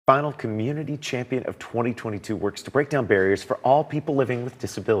Final Community Champion of 2022 works to break down barriers for all people living with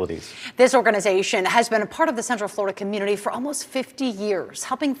disabilities. This organization has been a part of the Central Florida community for almost 50 years,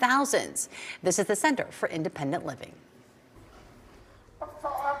 helping thousands. This is the Center for Independent Living.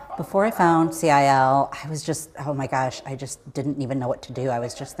 Before I found CIL, I was just, oh my gosh, I just didn't even know what to do. I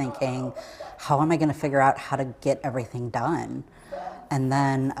was just thinking, how am I going to figure out how to get everything done? And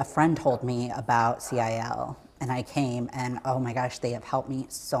then a friend told me about CIL, and I came, and oh my gosh, they have helped me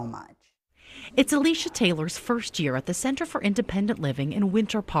so much. It's Alicia Taylor's first year at the Center for Independent Living in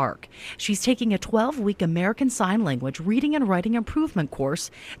Winter Park. She's taking a 12-week American Sign Language reading and writing improvement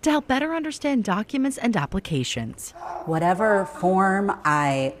course to help better understand documents and applications. Whatever form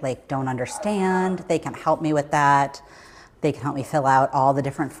I don't understand, they can help me with that. They can help me fill out all the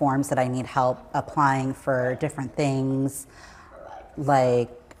different forms that I need help applying for different things,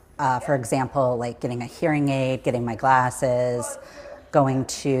 for example, getting a hearing aid, getting my glasses, going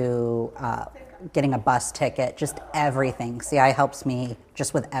to getting a bus ticket, just everything. CI helps me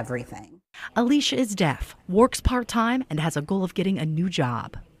just with everything. Alicia is deaf, works part-time, and has a goal of getting a new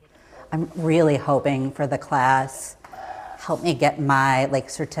job. I'm really hoping for the class help me get my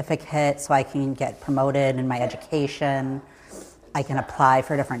certificate so I can get promoted in my education. I can apply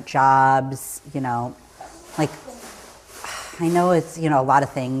for different jobs, I know it's, a lot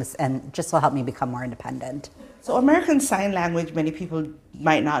of things, and just will help me become more independent. So American Sign Language, many people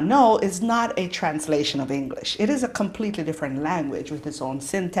might not know, is not a translation of English. It is a completely different language with its own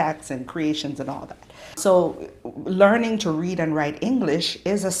syntax and creations and all that. So learning to read and write English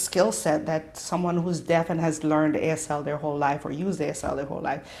is a skill set that someone who's deaf and has learned ASL their whole life or used ASL their whole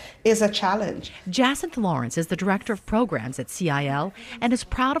life is a challenge. Jacinth Lawrence is the Director of Programs at CIL and is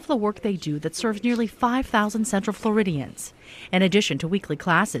proud of the work they do that serves nearly 5,000 Central Floridians. In addition to weekly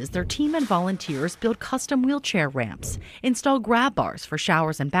classes, their team and volunteers build custom wheelchair ramps, install grab bars for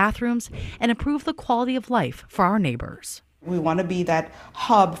showers and bathrooms, and improve the quality of life for our neighbors. We want to be that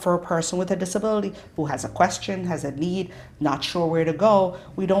hub for a person with a disability who has a question, has a need, not sure where to go.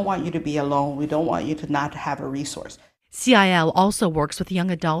 We don't want you to be alone. We don't want you to not have a resource. CIL also works with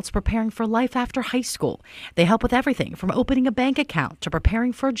young adults preparing for life after high school. They help with everything from opening a bank account to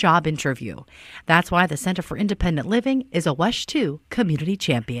preparing for a job interview. That's why the Center for Independent Living is a WESH 2 Community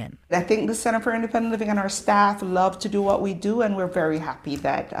Champion. I think the Center for Independent Living and our staff love to do what we do, and we're very happy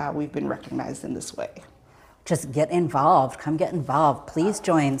that we've been recognized in this way. Just get involved. Come get involved. Please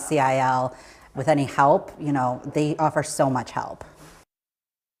join CIL with any help. They offer so much help.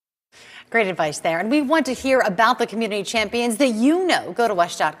 Great advice there. And we want to hear about the community champions that you know. Go to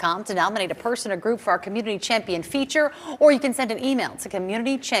WESH.com to nominate a person or group for our Community Champion feature, or you can send an email to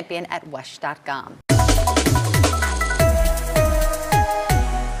communitychampion@WESH.com.